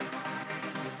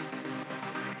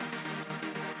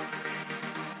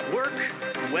work,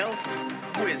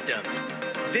 wealth, wisdom.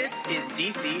 This is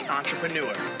DC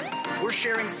Entrepreneur. We're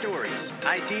sharing stories,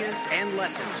 ideas, and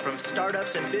lessons from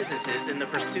startups and businesses in the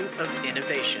pursuit of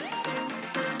innovation.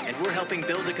 And we're helping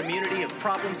build a community of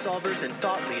problem solvers and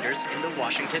thought leaders in the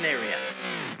Washington area.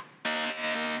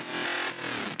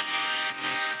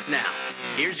 Now,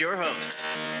 here's your host,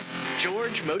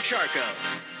 George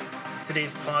Mocharko.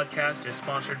 Today's podcast is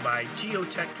sponsored by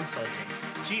Geotech Consulting.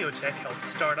 Geotech helps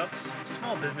startups,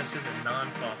 small businesses, and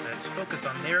nonprofits focus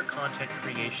on their content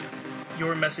creation.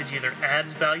 Your message either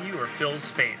adds value or fills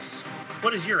space.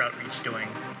 What is your outreach doing?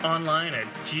 Online at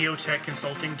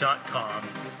geotechconsulting.com.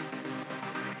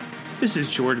 This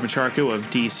is George Mocharko of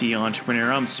DC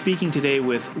Entrepreneur. I'm speaking today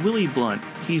with Willie Blunt.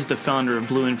 He's the founder of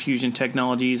Blue Infusion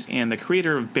Technologies and the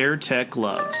creator of Beartech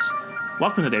Gloves.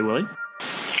 Welcome today, Willie.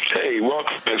 Hey,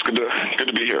 welcome. It's good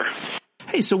to be here.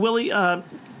 Hey, so Willie,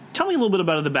 tell me a little bit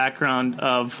about the background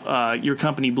of your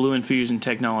company, Blue Infusion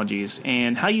Technologies,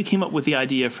 and how you came up with the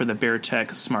idea for the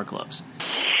Beartech Smart Gloves.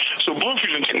 So Blue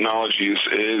Infusion Technologies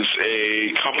is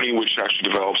a company which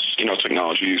actually develops,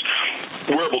 technologies,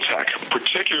 wearable tech.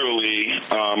 Particularly,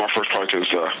 our first product is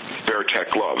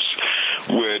Beartech Gloves,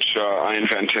 which I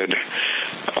invented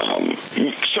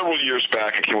several years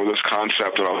back. I came up with this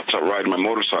concept that I was riding my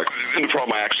motorcycle. And the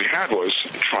problem I actually had was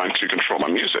trying to control my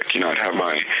music. I'd have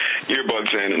my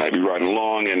earbuds in and I'd be riding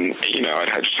along and,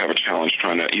 I'd just have a challenge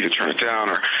trying to either turn it down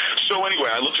or... So anyway,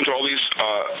 I looked into all these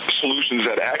solutions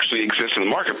that actually exist in the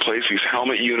marketplace, these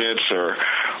helmet units or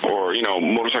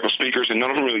motorcycle speakers, and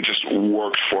none of them really just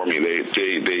worked for me. They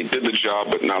did the job,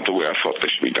 but not the way I thought they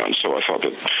should be done. So I thought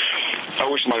that I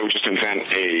wish somebody would just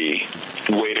invent a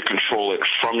way to control it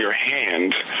from your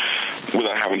hand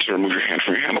without having to remove your hand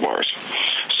from your handlebars.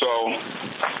 So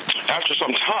after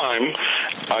some time,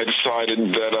 I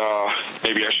decided that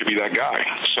maybe I should be that guy.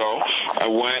 So I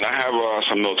have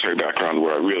some military background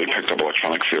where I really picked up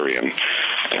electronic theory and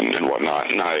whatnot,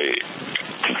 and I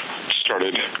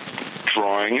started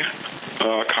drawing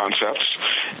concepts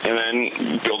and then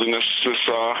building this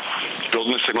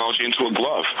technology into a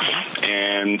glove.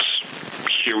 And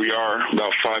here we are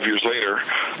about 5 years later.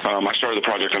 I started the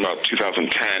project in about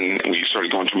 2010, and we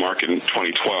started going to market in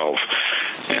 2012.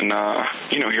 And,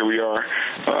 here we are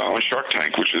on Shark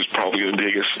Tank, which is probably the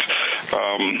biggest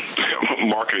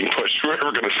marketing push we're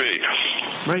ever going to see.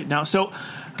 Right. Now, so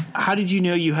how did you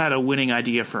know you had a winning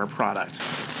idea for a product?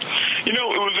 It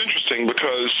was interesting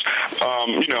because,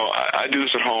 I do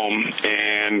this at home,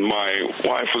 and my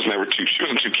wife she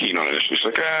wasn't too keen on it. She's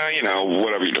like,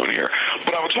 whatever you're doing here.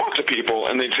 But I would talk to people,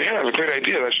 and they'd say, hey, that's a great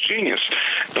idea. That's genius.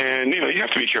 And, you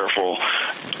have to be careful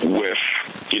with,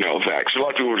 that. Because a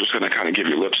lot of people are just going to kind of give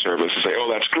you lip service and say,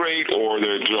 oh, that's great. Or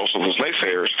there's also those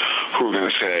naysayers who are going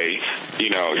to say,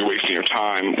 you're wasting your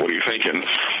time. What are you thinking?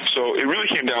 So it really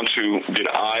came down to, did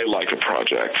I like the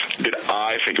project? Did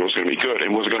I think it was going to be good?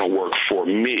 And was it going to work for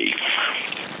me?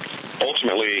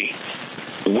 Ultimately,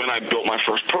 when I built my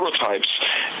first prototypes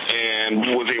and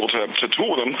was able to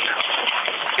tool them,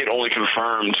 it only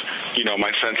confirmed,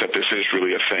 my sense that this is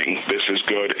really a thing. This is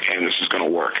good, and this is going to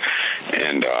work.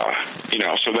 And,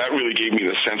 so that really gave me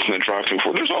the sense and the drive to move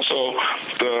forward. There's also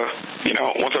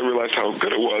once I realized how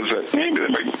good it was, that maybe there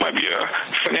might be a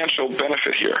financial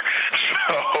benefit here.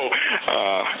 So,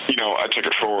 I took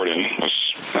it forward, and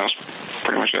that's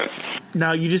pretty much it.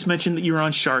 Now, you just mentioned that you were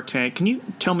on Shark Tank. Can you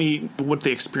tell me what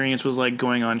the experience was like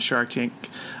going on Shark Tank?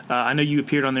 I know you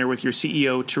appeared on there with your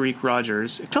CEO, Tariq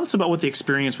Rogers. Tell us about what the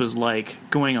experience was like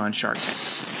going on Shark Tank.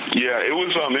 Yeah, it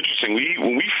was interesting.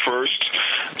 When we first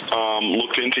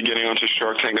looked into getting onto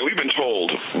Shark Tank, now we've been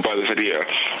told by this idea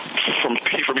from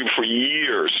people for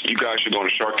years, you guys should go on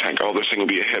Shark Tank. Oh, this thing will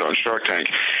be a hit on Shark Tank.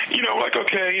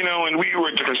 Okay, and we were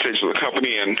at different stages of the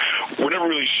company, and we're never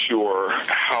really sure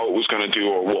how it was going to do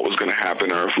or what was going to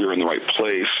happen or if we were in the right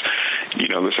place,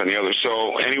 this and the other.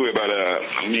 So anyway, about a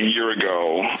year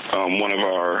ago, one of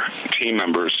our team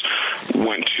members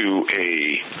went to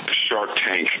a Shark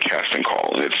Tank casting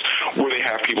call, and it's where they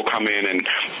have people come in and,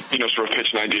 sort of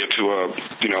pitch an idea to a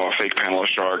fake panel of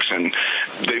sharks, and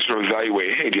they sort of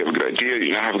evaluate, hey, do you have a good idea? Do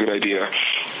you not have a good idea?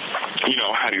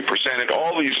 How do you present it?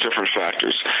 All these different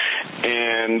factors.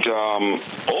 And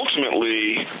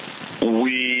ultimately,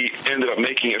 we ended up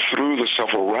making it through the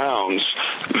several rounds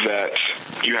that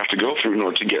you have to go through in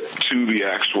order to get to the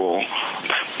actual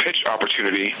pitch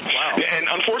opportunity. Wow. And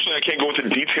unfortunately, I can't go into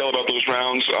detail about those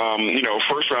rounds.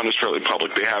 First round is fairly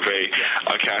public. They have a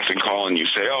casting call, and you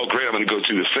say, oh, great, I'm going to go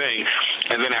do the thing.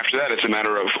 And then after that, it's a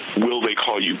matter of, will they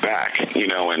call you back?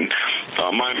 And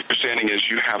my understanding is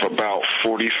you have about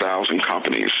 40,000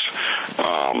 companies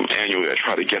annually that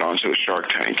try to get onto the Shark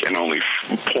Tank, and only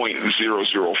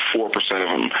 0.004%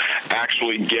 of them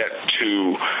actually get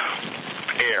to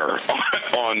air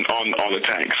on the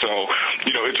tank. So,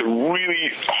 it's a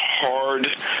really hard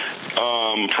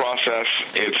process.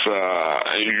 It's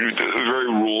very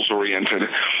rules-oriented.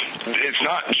 It's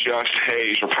not just,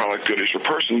 hey, is your product good, is your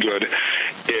person good?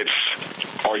 It's,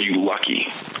 are you lucky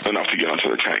enough to get onto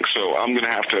the tank? So I'm going to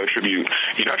have to attribute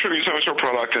some of it to our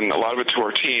product and a lot of it to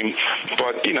our team,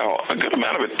 but, a good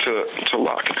amount of it to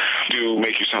luck. Do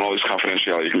make you sign all these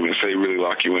confidentiality agreements. They really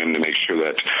lock you in to make sure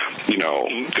that,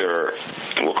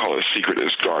 we'll call it a secret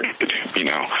is guarded, But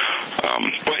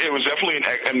it was definitely an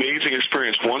amazing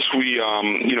experience. Once we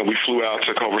flew out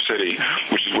to Culver City,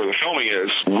 which is where the filming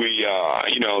is,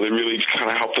 they really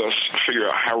kind of helped us figure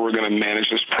out how we're going to manage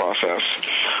this process.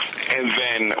 And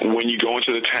then when you go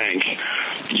into the tank,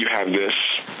 you have this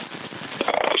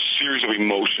series of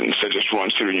emotions that just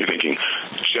runs through, and you're thinking,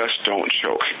 just don't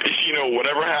choke.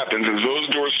 Whatever happens, as those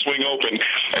doors swing open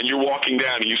and you're walking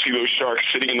down and you see those sharks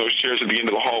sitting in those chairs at the end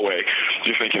of the hallway,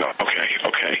 you're thinking,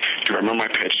 okay, do I remember my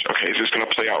pitch? Okay, is this going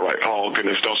to play out right? Oh,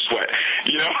 goodness, don't sweat.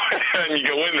 And you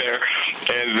go in there,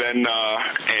 and then,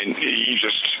 and you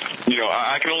just,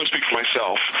 I can only speak for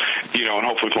myself, and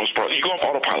hopefully for the most part, you go on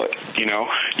autopilot,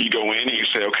 you go in and you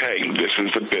say, okay, this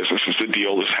is the business, this is the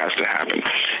deal, this has to happen.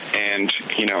 And,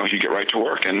 you get right to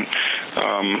work, and,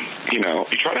 you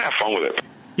try to have fun with it.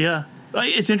 Yeah.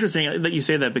 It's interesting that you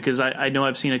say that, because I know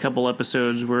I've seen a couple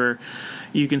episodes where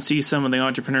you can see some of the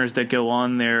entrepreneurs that go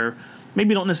on there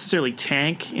maybe don't necessarily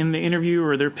tank in the interview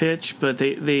or their pitch, but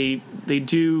they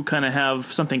do kind of have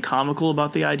something comical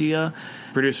about the idea.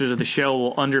 Producers of the show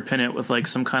will underpin it with like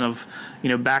some kind of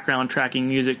background tracking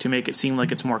music to make it seem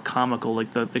like it's more comical,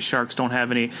 like the sharks don't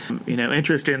have any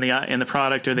interest in the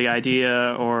product or the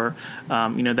idea or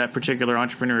that particular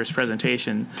entrepreneur's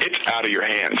presentation. It's out of your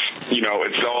hands.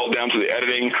 It's all down to the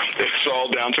editing. It's all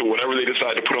down to whatever they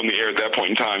decide to put on the air at that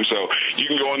point in time. So you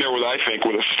can go in there with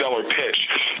a stellar pitch,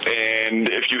 and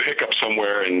if you hiccup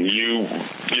somewhere and you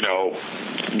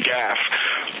gaff,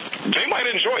 they might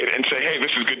enjoy it and say, hey,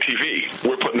 this is good TV.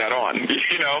 We're putting that on, And,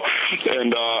 on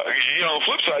the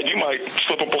flip side, you might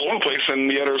slip up all over the place, and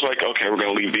the editor's like, okay, we're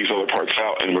going to leave these other parts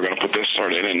out, and we're going to put this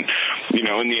part in. And,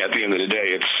 at the end of the day,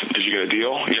 it's, did you get a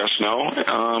deal? Yes, no.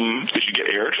 Did you get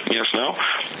aired? Yes, no.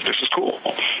 This is cool.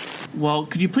 Well,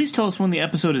 could you please tell us when the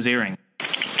episode is airing?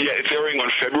 Yeah, it's airing on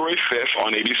February 5th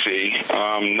on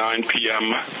ABC, 9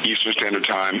 p.m. Eastern Standard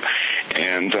Time,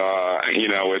 and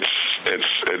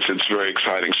it's very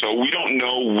exciting. So we don't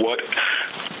know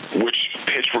which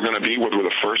pitch we're going to be, whether we're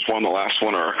the first one, the last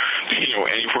one, or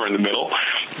anywhere in the middle.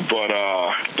 But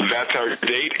that's our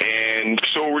date, and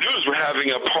so what we're doing is we're having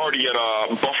a party at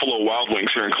Buffalo Wild Wings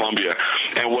here in Columbia.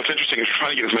 And what's interesting is we're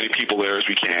trying to get as many people there as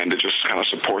we can to just kind of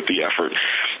support the effort.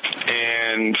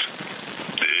 And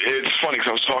it's funny because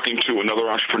I was talking to another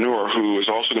entrepreneur who is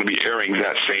also going to be airing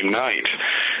that same night,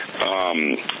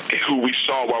 who we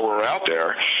saw while we were out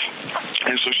there.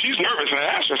 And so she's nervous, and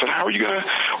I asked her, I said, what are you going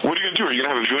to do? Are you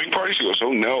going to have a viewing party? She goes,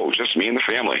 oh, no, just me and the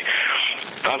family.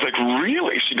 I was like,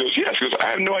 really? She goes, yes. She goes,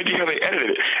 I have no idea how they edited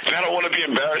it, and I don't want to be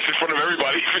embarrassed in front of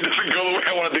everybody if it doesn't go the way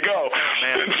I want it to go.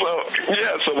 Oh,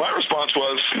 and so my response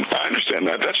was, I understand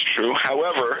that. That's true.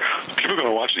 However, people are going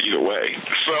to watch it either way.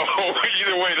 So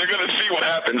either way, they're going to see what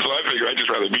happens. So I figure I'd just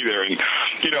rather be there, and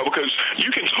because you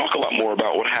can talk a lot more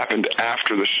about what happened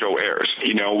after the show airs.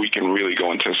 We can really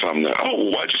go into some,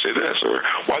 why'd you say this, or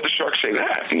why'd the shark say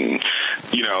that? And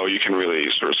you can really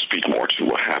sort of speak more to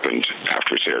what happened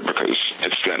after it's aired, because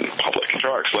it's then public.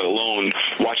 Sharks, let alone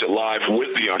watch it live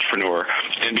with the entrepreneur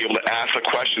and be able to ask the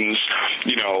questions,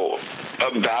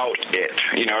 about it.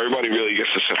 Everybody really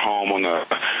gets to sit home on the,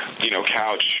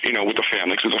 couch, with the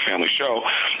family, because it's a family show,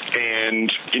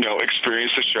 and,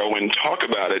 experience the show and talk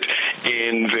about it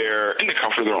in the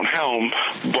comfort of their own home,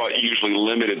 but usually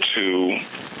limited to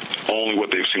only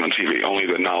what they've seen on TV, only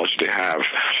the knowledge they have.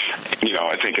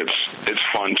 I think it's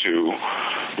fun to,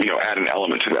 add an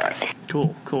element to that.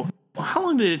 Cool. How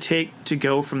long did it take to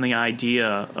go from the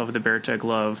idea of the BearTech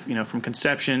glove, from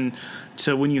conception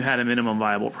to when you had a minimum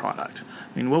viable product?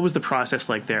 I mean, what was the process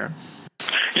like there?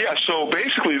 Yeah, so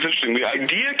basically it's interesting. The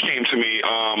idea came to me,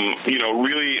 I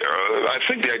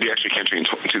think the idea actually came to me in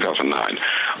 2009.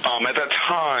 At that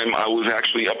time, I was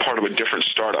actually a part of a different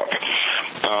startup.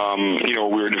 We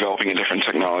were developing a different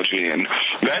technology, and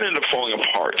that ended up falling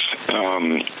apart,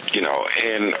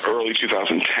 in early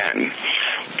 2010.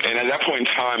 And at that point in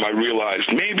time, I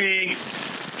realized maybe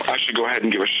I should go ahead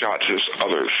and give a shot to this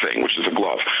other thing, which is a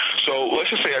glove. So let's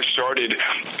just say I started,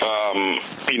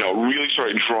 really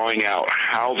started drawing out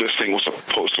how this thing was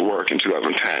supposed to work in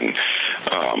 2010.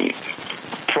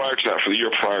 Prior to that, for the year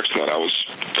prior to that,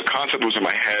 the concept was in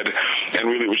my head, and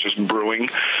really it was just brewing.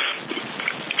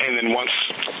 And then once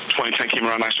 2010 came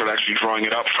around, I started actually drawing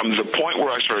it up. From the point where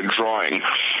I started drawing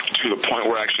to the point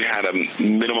where I actually had a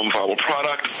minimum viable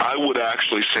product, I would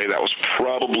actually say that was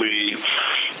probably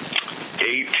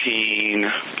 18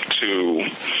 to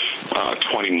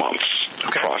 20 months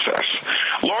process.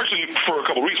 Largely for a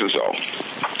couple reasons, though.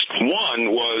 One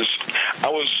was I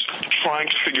was trying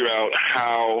to figure out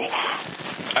how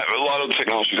a lot of the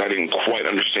technologies I didn't quite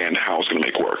understand how I was going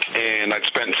to make work. And I'd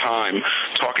spent time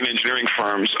talking to engineering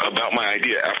firms about my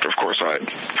idea after, of course, I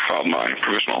filed my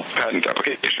provisional patent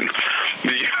application.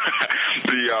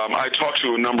 I talked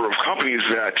to a number of companies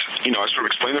that, I sort of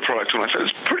explained the product to them. I said,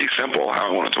 it's pretty simple how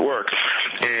I want it to work.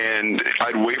 And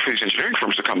I'd wait for these engineering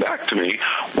firms to come back to me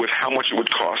with how much it would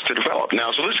cost to develop.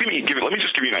 Now, so let me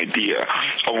just give you an idea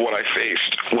of what I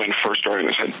faced when first starting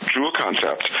this. I drew a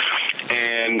concept,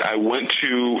 and I went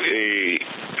to a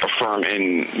firm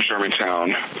in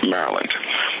Germantown, Maryland.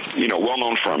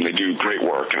 Well-known firm. They do great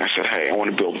work. And I said, hey, I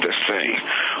want to build this thing.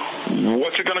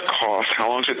 What's it going to cost? How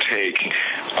long does it take?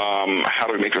 How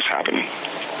do we make this happen?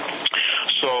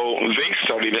 So they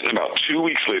studied it, and about 2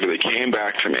 weeks later, they came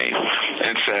back to me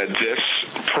and said this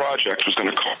project was going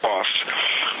to cost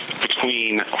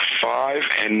between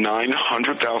 $500,000 and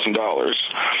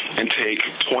 $900,000 and take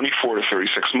 24 to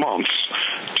 36 months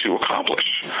to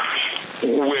accomplish,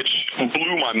 which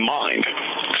blew my mind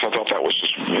because I thought that was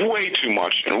just way too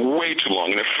much and way too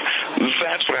long. And if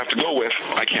that's what I have to go with,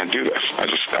 I can't do this.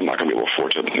 I'm not going to be able to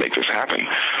afford to make this happen,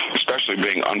 especially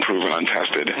being unproven,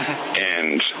 untested,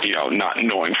 and not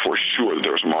knowing for sure that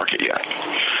there was a market yet.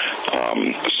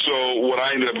 So what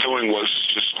I ended up doing was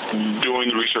just doing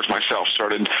the research myself.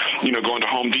 Started, going to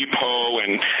Home Depot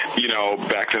and,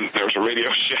 back then there was a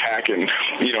Radio Shack and,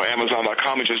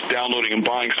 Amazon.com and just downloading and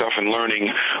buying stuff and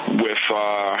learning with,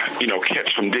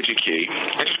 kits from DigiKey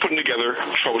and just putting together,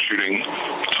 troubleshooting,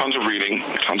 tons of reading,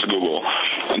 tons of Google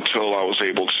until I was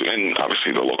able to, and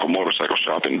obviously the local motorcycle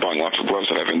shop and buying lots of gloves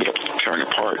that I've ended up tearing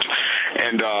apart.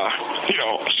 And,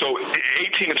 so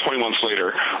 18 to 20 months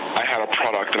later, I had a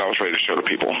product that I was ready to show to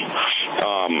people.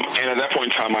 And at that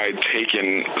point in time, I had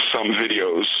taken some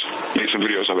videos, made some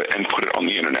videos of it, and put it on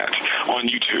the internet, on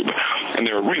YouTube. And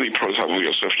they were really prototype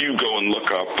videos. So if you go and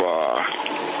look up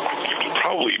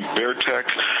probably BearTech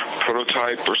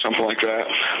prototype or something like that,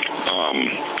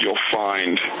 you'll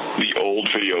find the old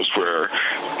videos where,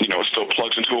 it still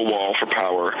plugs into a wall for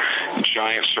power,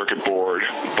 giant circuit board,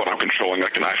 but I'm controlling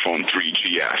like an iPhone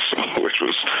 3GS, which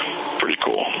was pretty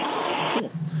cool.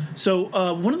 Cool. So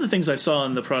one of the things I saw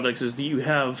in the product is that you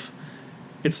have,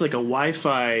 it's like a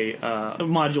Wi-Fi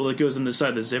module that goes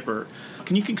inside the zipper.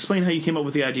 Can you explain how you came up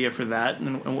with the idea for that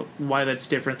and why that's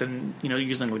different than,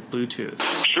 using like Bluetooth?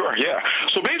 Sure, yeah.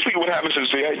 So basically what happens is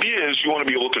the idea is you want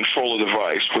to be able to control a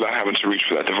device without having to reach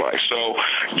for that device. So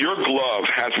your glove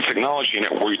has a technology in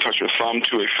it where you touch your thumb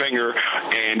to a finger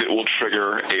and it will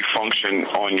trigger a function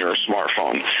on your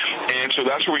smartphone. And so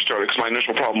that's where we started because my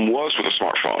initial problem was with a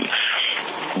smartphone.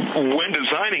 When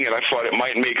designing it, I thought it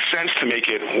might make sense to make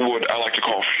it what I like to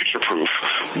call future-proof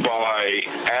by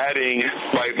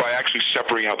actually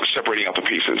separating out the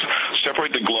pieces.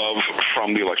 Separate the glove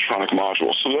from the electronic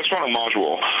module. So the electronic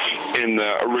module in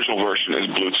the original version is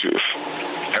Bluetooth.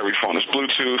 Every phone is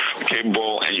Bluetooth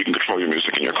capable, and you can control your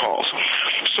music and your calls.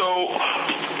 So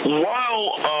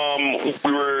while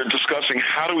we were discussing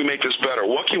how do we make this better,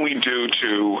 what can we do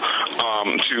to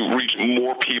reach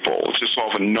more people, to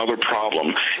solve another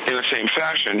problem in the same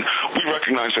fashion, we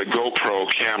recognized that GoPro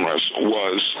cameras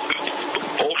was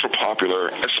ultra popular,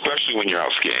 especially when you're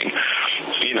out skiing.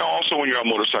 Also when you're out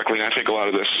motorcycling. I think a lot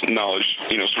of this knowledge,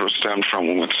 sort of stemmed from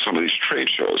when we went to some of these trade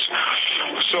shows.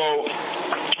 So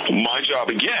my job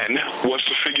again was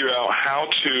to figure out how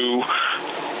to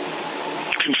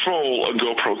control a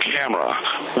GoPro camera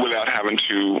without having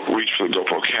to reach for the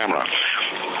GoPro camera.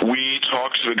 We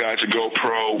talked to the guys at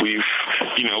GoPro. We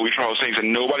tried those things,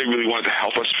 and nobody really wanted to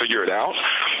help us figure it out.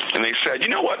 And they said, you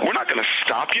know what? We're not going to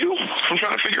stop you from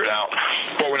trying to figure it out,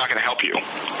 but we're not going to help you.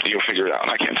 You'll figure it out,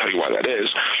 and I can't tell you why that is.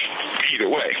 Either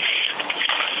way.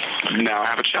 now I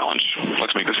have a challenge.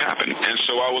 Let's make this happen. And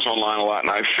so I was online a lot,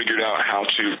 and I figured out how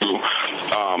to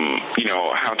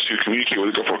communicate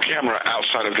with a GoPro camera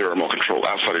outside of their remote control,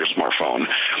 outside of your smartphone,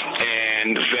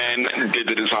 and then did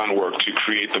the design work to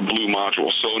create the Blue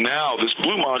module. So now this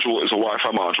Blue module is a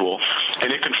Wi-Fi module,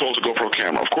 and it controls a GoPro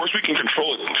camera. Of course, we can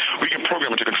control it. We can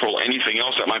program it to control anything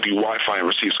else that might be Wi-Fi and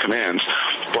receives commands.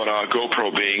 But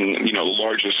GoPro, being the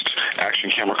largest action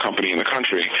camera company in the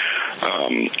country,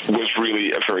 was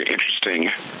really a very interesting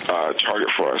target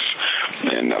for us.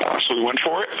 And so we went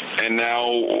for it, and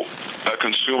now a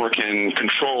consumer can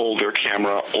control their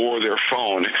camera or their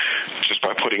phone just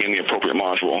by putting in the appropriate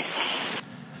module.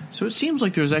 So it seems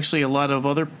like there's actually a lot of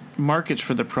other markets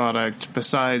for the product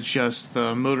besides just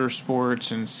the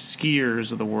motorsports and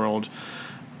skiers of the world.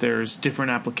 There's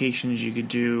different applications you could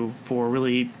do for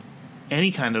really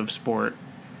any kind of sport.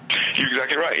 You're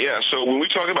exactly right, yeah. So when we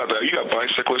talk about that, you got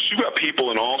bicyclists, you got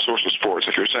people in all sorts of sports,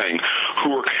 if you're saying,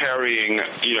 who are carrying,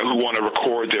 who want to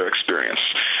record their experience.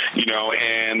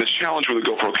 And the challenge with a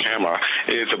GoPro camera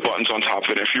is the buttons on top of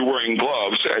it. If you're wearing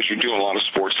gloves, as you do in a lot of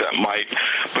sports, that might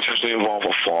potentially involve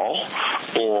a fall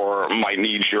or might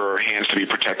need your hands to be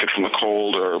protected from the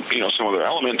cold or, some other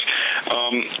element,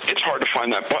 it's hard to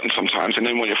find that button sometimes. And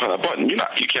then when you find that button, you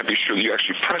can't be sure that you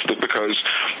actually pressed it because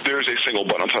there's a single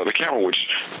button on top of the camera which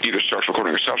either starts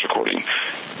recording or stops recording,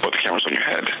 but the camera's on your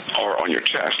head or on your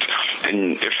chest.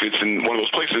 And if it's in one of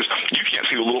those places, you can't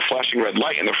see the little flashing red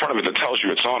light in the front of it that tells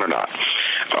you it's on or not,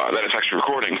 that it's actually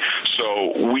recording.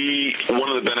 So one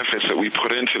of the benefits that we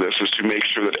put into this is to make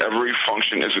sure that every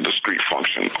function is a discrete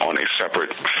function on a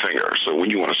separate finger. So when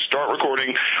you want to start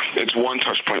recording, it's one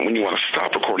touch point. When you want to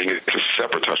stop recording, it's a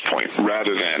separate touch point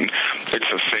rather than it's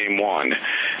the same one.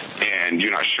 And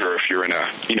you're not sure if you're in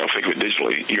a, think of it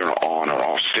digitally, you're in an on or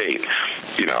off state.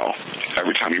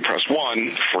 Every time you press one,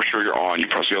 for sure you're on. You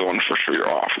press the other one, for sure you're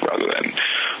off, rather than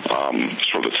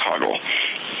sort of the toggle.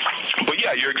 But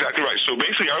yeah, you're exactly right. So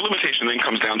basically our limitation then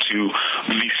comes down to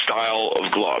the style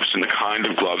of gloves and the kind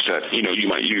of gloves that, you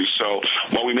might use. So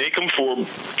while we make them for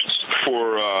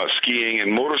skiing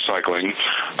and motorcycling,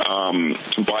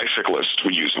 bicyclists,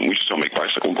 we use them. We just don't make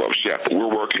bicycle gloves yet, but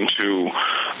we're working to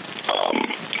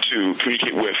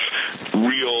communicate with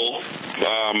real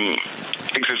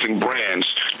existing brands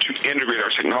to integrate our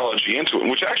technology into it,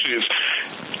 which actually is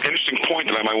an interesting point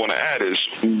that I might want to add is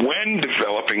when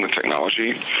developing the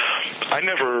technology, I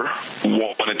never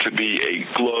wanted to be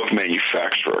a glove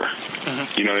manufacturer.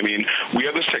 Mm-hmm. You know what I mean? We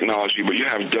have this technology, but you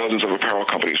have dozens of apparel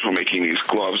companies who are making these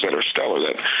gloves that are stellar,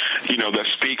 that that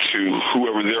speak to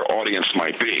whoever their audience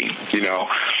might be,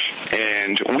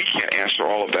 and we can't answer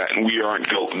all of that, and we aren't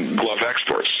glove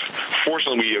experts.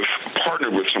 Fortunately, we have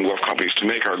partnered with some glove companies to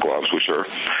make our gloves, which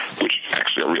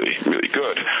actually are really, really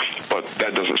good, but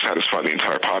that doesn't satisfy the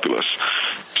entire populace.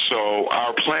 So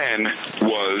our plan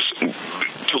was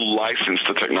to license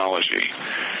the technology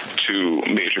to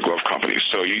major glove companies.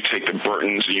 So you take the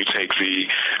Burtons, and you take the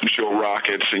Joe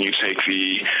Rockets, and you take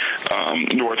the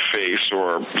North Face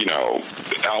or,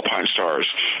 Alpine Stars,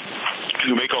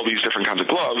 who make all these different kinds of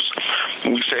gloves.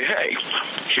 And we say, hey,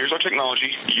 here's our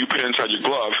technology. You put it inside your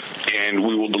glove, and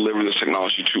we will deliver this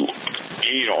technology to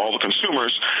all the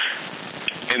consumers,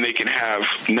 and they can have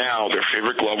now their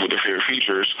favorite glove with their favorite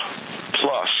features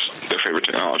plus their favorite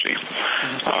technology.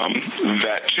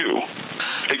 That too.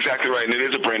 Exactly right, and it is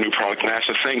a brand new product, and that's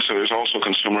the thing. So there's also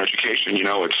consumer education.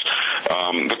 It's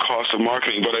the cost of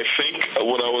marketing. But I think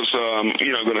what I was,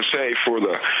 going to say for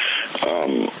the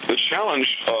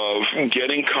challenge of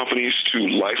getting companies to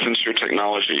license your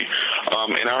technology.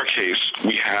 In our case,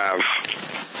 we have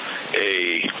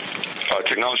a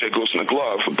technology that goes in the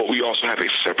glove, but we also have a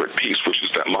separate piece, which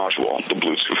is that module, the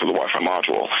Bluetooth or the Wi-Fi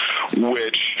module,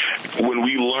 which when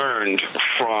we learned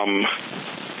from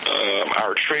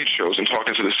our trade shows and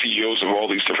talking to the CEOs of all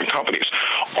these different companies,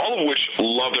 all of which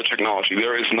love their technology.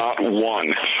 There is not one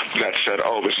that said,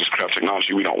 oh, this is crap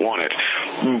technology, we don't want it.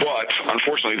 But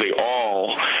unfortunately, they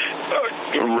all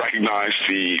recognize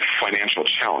the financial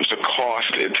challenge, the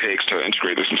cost it takes to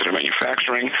integrate this into their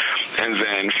manufacturing, and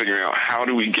then figuring out how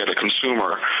do we get a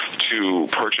consumer to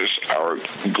purchase our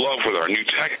glove with our new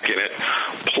tech in it,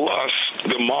 plus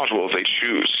the module if they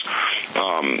choose.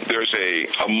 There's a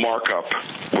markup,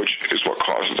 which is what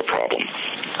causes the problem.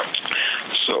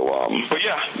 So, but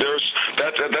yeah,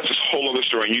 that's this whole other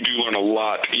story, and you do learn a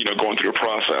lot, going through the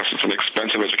process. It's an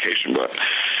expensive education, but,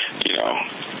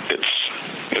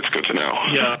 it's good to know.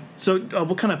 Yeah. So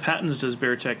what kind of patents does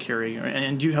Beartech carry?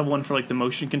 And do you have one for like the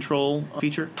motion control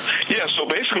feature? Yeah, so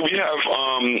basically we have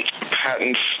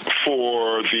patents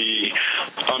for the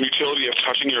utility of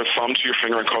touching your thumb to your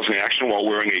finger and causing action while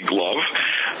wearing a glove.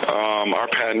 Our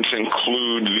patents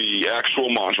include the actual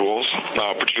modules,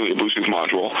 particularly a Bluetooth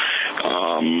module,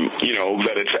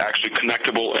 that it's actually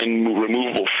connectable and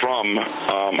removable from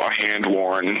a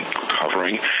hand-worn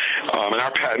covering. And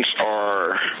our patents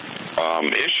are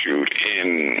issued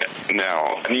in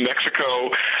now New Mexico,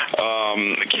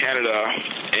 Canada,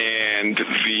 and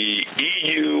the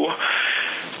EU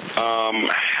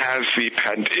has the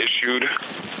patent issued,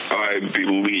 I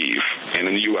believe, and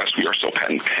in the U.S. we are still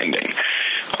patent pending.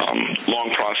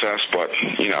 Long process, but,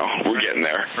 we're getting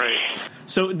there. Right.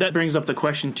 So that brings up the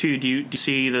question, too. Do you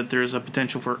see that there's a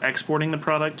potential for exporting the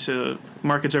product to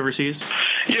markets overseas?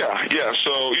 Yeah.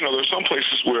 So, there's some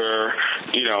places where,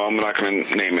 I'm not going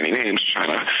to name any names,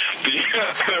 China.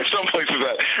 There's some places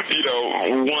that,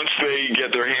 once they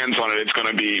get their hands on it, it's going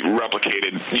to be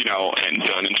replicated, and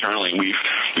done internally.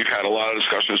 We've had a lot of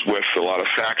discussions with a lot of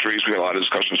factories. We've had a lot of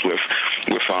discussions with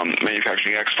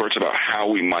manufacturing experts about how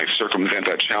we might circumvent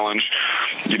that challenge,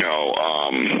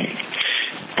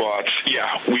 But,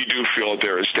 yeah, we do feel that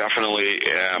there is definitely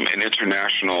an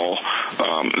international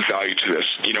value to this.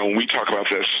 When we talk about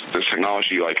this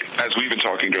technology, like, as we've been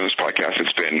talking during this podcast,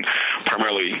 it's been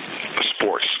primarily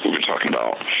sports we've been talking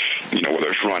about, whether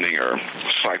it's running or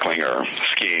cycling or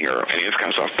skiing or any of this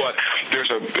kind of stuff. But there's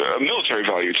a military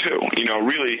value, too.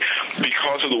 Really,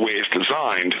 because of the way it's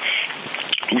designed,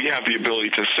 we have the ability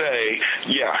to say,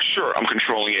 yeah, sure, I'm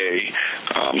controlling a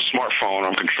smartphone,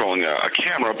 I'm controlling a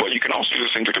camera, but you can also use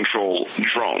this thing to control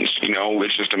drones.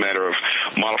 It's just a matter of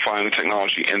modifying the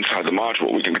technology inside the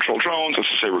module. We can control drones. Let's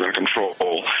just say we're going to control,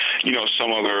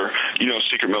 some other,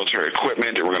 secret military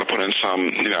equipment, and we're going to put in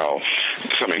some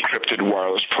encrypted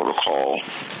wireless protocol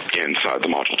inside the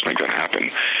module to make that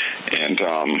happen. And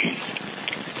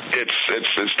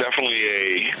it's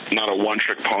definitely not a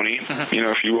one-trick pony,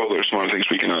 if you will. There's some other things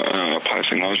we can apply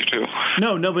technology to.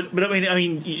 No, but I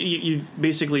mean, you've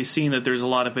basically seen that there's a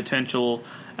lot of potential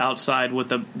outside what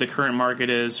the current market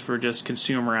is for just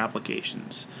consumer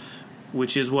applications,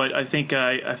 which is what I think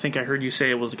I heard you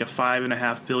say it was like a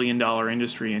 $5.5 billion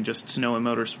industry in just snow and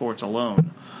motorsports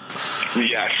alone.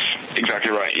 Yes,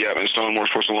 exactly right. Yeah, and snow and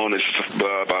motorsports alone is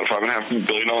about a $5.5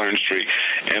 billion industry,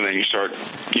 and then you start,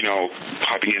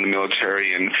 popping in the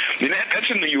military, and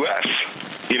that's in the U.S.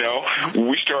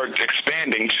 We start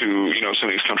expanding to, some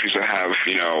of these countries that have,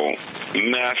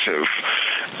 massive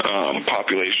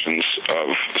populations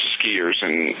of skiers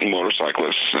and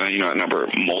motorcyclists. That number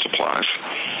multiplies.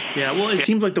 Yeah, well, it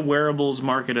seems like the wearables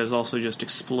market has also just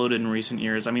exploded in recent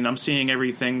years. I mean, I'm seeing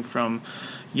everything from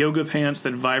yoga pants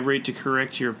that vibrate to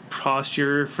correct your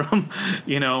posture, from,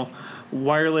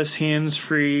 wireless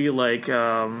hands-free, like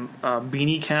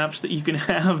beanie caps that you can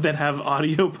have that have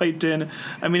audio piped in.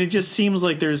 I mean, it just seems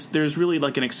like there's really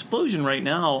like an explosion right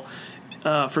now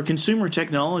for consumer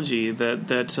technology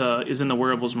that is in the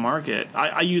wearables market.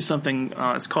 I use something,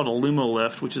 it's called a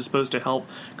LumoLift, which is supposed to help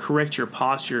correct your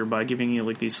posture by giving you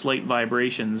like these slight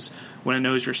vibrations when it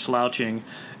knows you're slouching.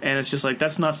 And it's just like,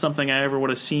 that's not something I ever would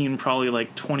have seen probably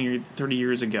like 20 or 30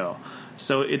 years ago.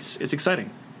 So it's exciting.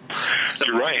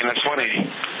 You're right, and that's funny.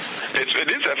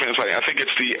 It is definitely funny. I think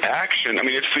it's the action. I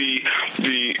mean, it's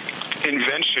the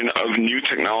invention of new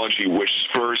technology which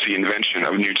spurs the invention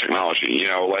of new technology.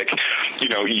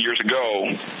 Years ago,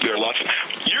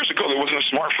 years ago there wasn't a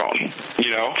smartphone,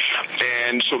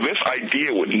 and so this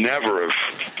idea would never have,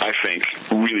 I think,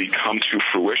 really come to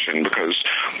fruition because,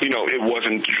 it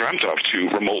wasn't dreamt of to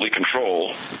remotely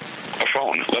control a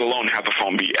phone, let alone have the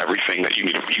phone be everything that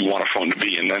you want a phone to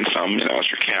be, and then some.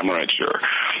 It's your camera, it's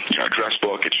your address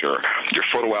book, it's your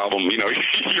photo album.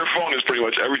 Your phone is pretty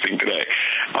much everything today.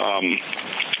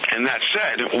 And that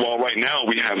said, while right now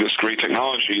we have this great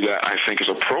technology that I think is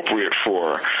appropriate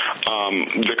for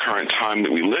the current time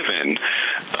that we live in,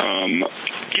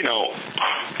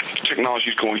 technology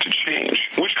is going to change,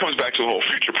 which comes back to the whole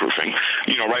future-proofing.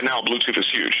 Right now Bluetooth is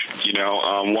huge.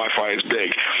 Wi-Fi is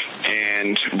big,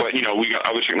 but we got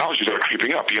other technologies that are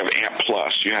creeping up. You have AMP+,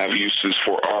 you have uses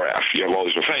for RF, you have all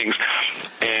these other things,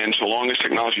 and so long as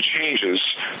technology changes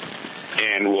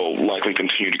and will likely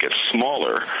continue to get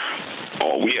smaller,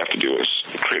 all we have to do is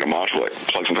create a module that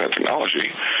plugs into that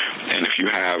technology. And if you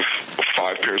have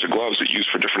 5 pairs of gloves that you use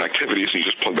for different activities, and you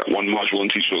just plug that one module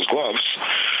into each of those gloves,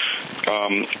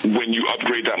 when you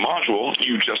upgrade that module,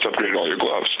 you just upgraded all your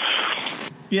gloves.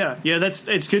 Yeah,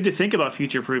 it's good to think about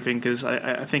future proofing, because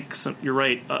I think you're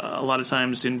right. A lot of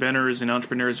times inventors and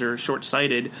entrepreneurs are short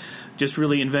sighted, just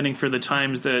really inventing for the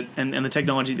times that and the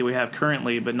technology that we have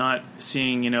currently, but not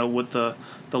seeing what the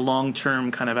long term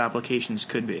kind of applications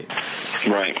could be.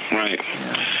 Right. Yeah.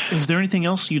 Is there anything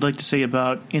else you'd like to say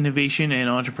about innovation and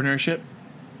entrepreneurship?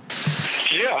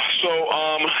 Yeah.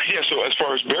 So as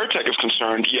far as Beartech is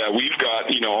concerned, we've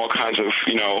got all kinds of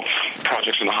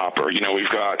projects in the hopper. We've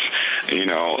got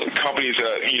companies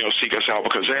that seek us out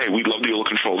because, hey, we'd love to be able to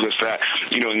control this, that,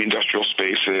 in the industrial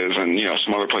spaces and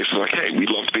some other places, like, hey, we'd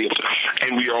love to be able to,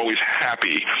 and we are always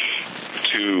happy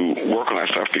to work on that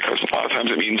stuff, because a lot of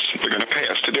times it means they're going to pay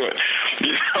us to do it.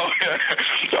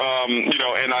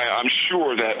 And I'm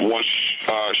sure that once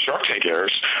Shark Tank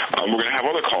airs, we're going to have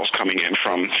other calls coming in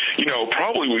from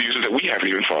probably with users that we haven't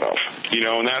even thought of.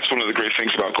 And that's one of the great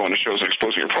things about going to shows and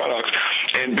exposing your product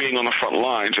and being on the front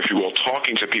lines, if you will,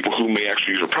 talking to people who may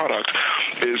actually use your product,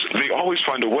 is they always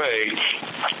find a way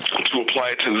to apply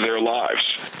it to their lives.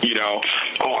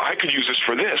 I could use this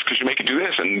for this because you make it do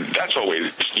this, and that's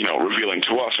always revealing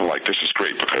to us. And like, this is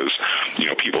great because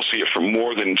people see it for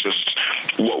more than just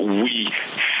what we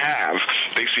have.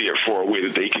 They see it for a way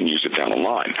that they can use it down the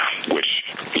line, which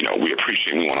we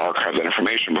appreciate. We want to archive that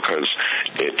information because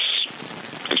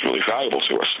it's really valuable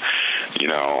to us.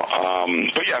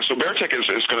 But yeah, so Beartech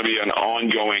is going to be an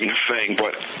ongoing thing.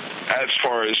 But as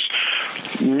far as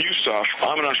new stuff,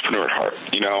 I'm an entrepreneur at heart.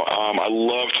 I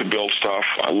love to build stuff.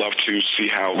 I love to see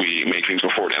how we make things go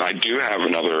forward. And I do have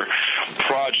another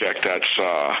project that's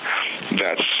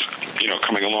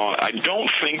coming along. I don't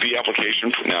think the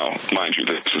application, now, mind you,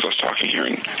 this is us talking here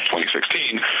in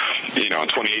 2016. In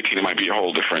 2018, it might be a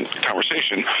whole different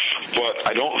conversation. But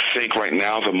I don't think right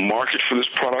now the market for this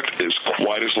product is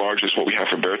quite as large as what we have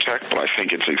for Beartech, but I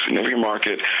think it's a significant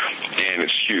market, and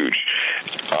it's huge.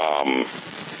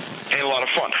 And a lot of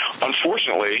fun.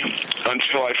 Unfortunately,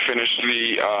 until I finish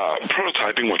the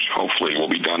prototyping, which hopefully will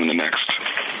be done in the next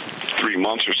 3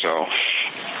 months or so,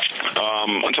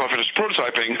 until I finish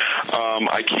prototyping,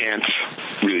 I can't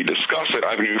really discuss it.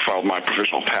 I haven't even filed my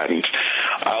provisional patent.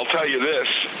 I'll tell you this,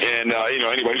 and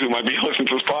anybody who might be listening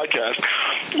to this podcast,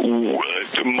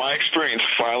 my experience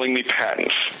filing the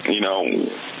patents,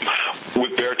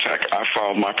 with Beartech, I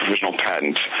filed my provisional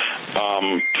patent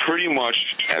pretty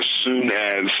much as soon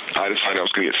as I decided I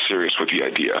was going to get serious with the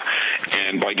idea.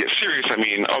 And by get serious, I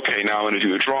mean, okay, now I'm going to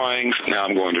do the drawings. Now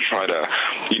I'm going to try to,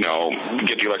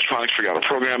 get the electronics, figure out how to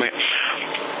program it.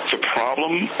 The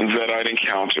problem that I'd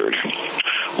encountered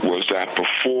was that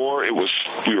before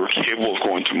we were capable of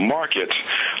going to market,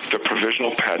 the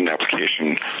provisional patent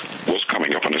application was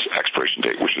coming up on its expiration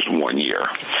date, which is 1 year.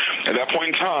 At that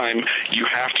point in time, you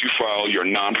have to file your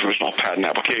non-provisional patent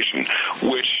application,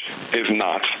 which is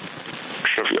not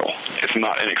trivial. It's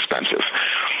not inexpensive.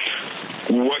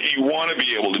 What you want to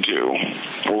be able to do,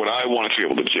 or what I wanted to be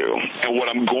able to do, and what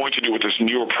I'm going to do with this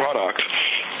newer product,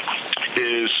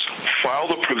 is file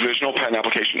the provisional patent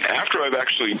application after I've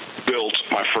actually built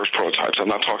my first prototypes. I'm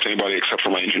not talking to anybody except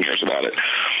for my engineers about it.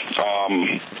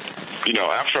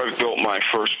 After I've built my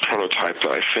first prototype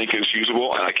that I think is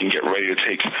usable and I can get ready to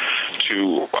take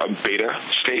to a beta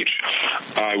stage,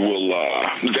 I will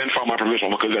then file my provisional,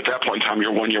 because at that point in time,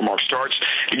 your 1 year mark starts.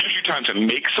 It gives you time to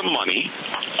make some money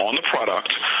on the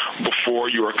product before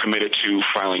you are committed to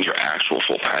filing your actual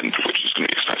full patent, which is going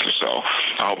to be expensive. So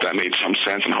I hope that made some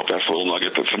sense, and I hope that's a little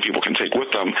nugget that some people can take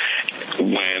with them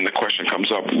when the question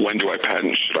comes up, when do I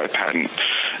patent? Should I patent?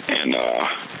 And,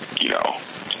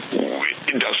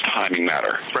 does timing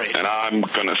matter? Right. And I'm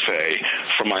going to say,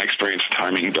 from my experience,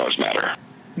 timing does matter.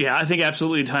 Yeah, I think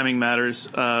absolutely timing matters,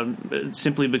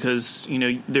 simply because,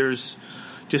 there's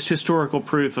just historical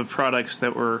proof of products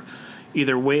that were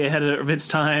either way ahead of its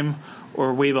time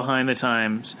or way behind the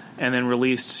times, and then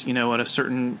released, at a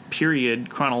certain period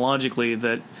chronologically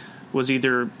that was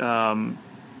either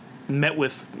met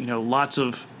with, lots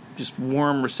of just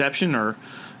warm reception, or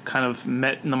kind of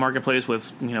met in the marketplace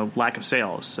with, lack of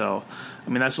sales. So,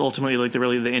 that's ultimately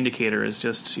the indicator is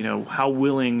just, how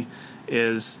willing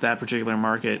is that particular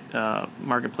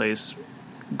marketplace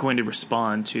going to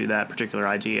respond to that particular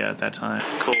idea at that time.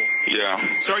 Cool. Yeah.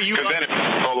 So are you... Because then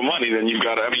if all the money, then you've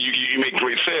got to... you make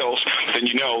great sales, then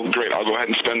great, I'll go ahead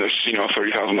and spend this,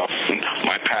 $30,000 on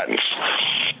my patents.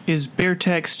 Is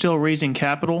Beartech still raising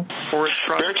capital for its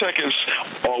product? Beartech is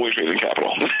always raising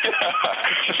capital.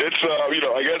 It's,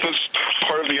 I guess it's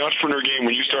part of the the entrepreneur game,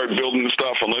 when you start building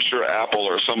stuff, unless you're Apple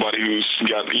or somebody who's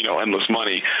got, endless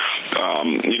money,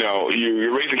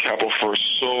 you're raising capital for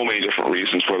so many different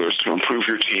reasons, whether it's to improve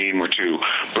your team or to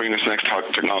bring this next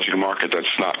technology to market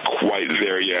that's not quite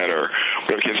there yet or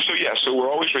whatever the case. So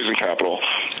we're always raising capital.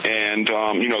 And,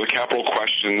 the capital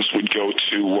questions would go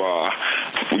to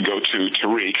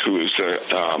Tariq, who is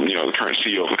the current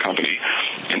CEO of the company,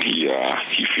 and he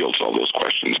fields all those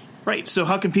questions. Right. So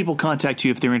how can people contact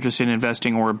you if they're interested in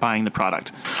investing or buying the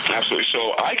product? Absolutely.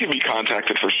 So I can be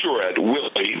contacted for sure at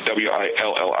Willie,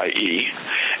 Willie,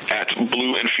 at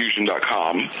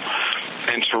blueinfusion.com.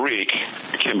 And Tariq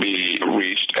can be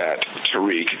reached at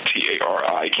Tariq,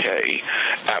 Tarik,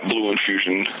 at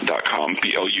blueinfusion.com,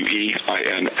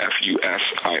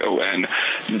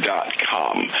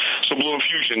 BLUEINFUSION.com. So Blue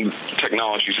Infusion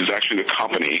Technologies is actually the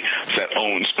company that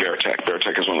owns BearTech.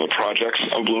 BearTech is one of the projects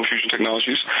of Blue Infusion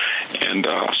Technologies, and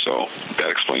so that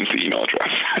explains the email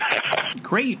address.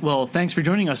 Great. Well, thanks for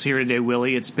joining us here today,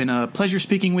 Willie. It's been a pleasure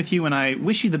speaking with you, and I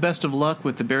wish you the best of luck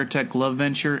with the BearTech Glove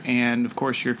venture and, of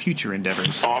course, your future endeavors.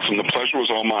 Awesome. The pleasure was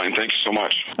all mine. Thank you so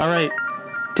much. All right.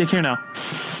 Take care now.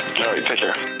 All right. Take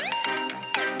care.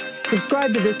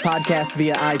 Subscribe to this podcast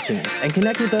via iTunes and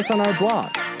connect with us on our blog,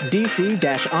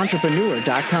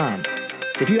 dc-entrepreneur.com.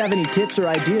 If you have any tips or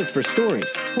ideas for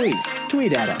stories, please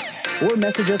tweet at us or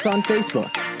message us on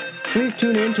Facebook. Please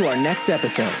tune in to our next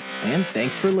episode, and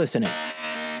thanks for listening.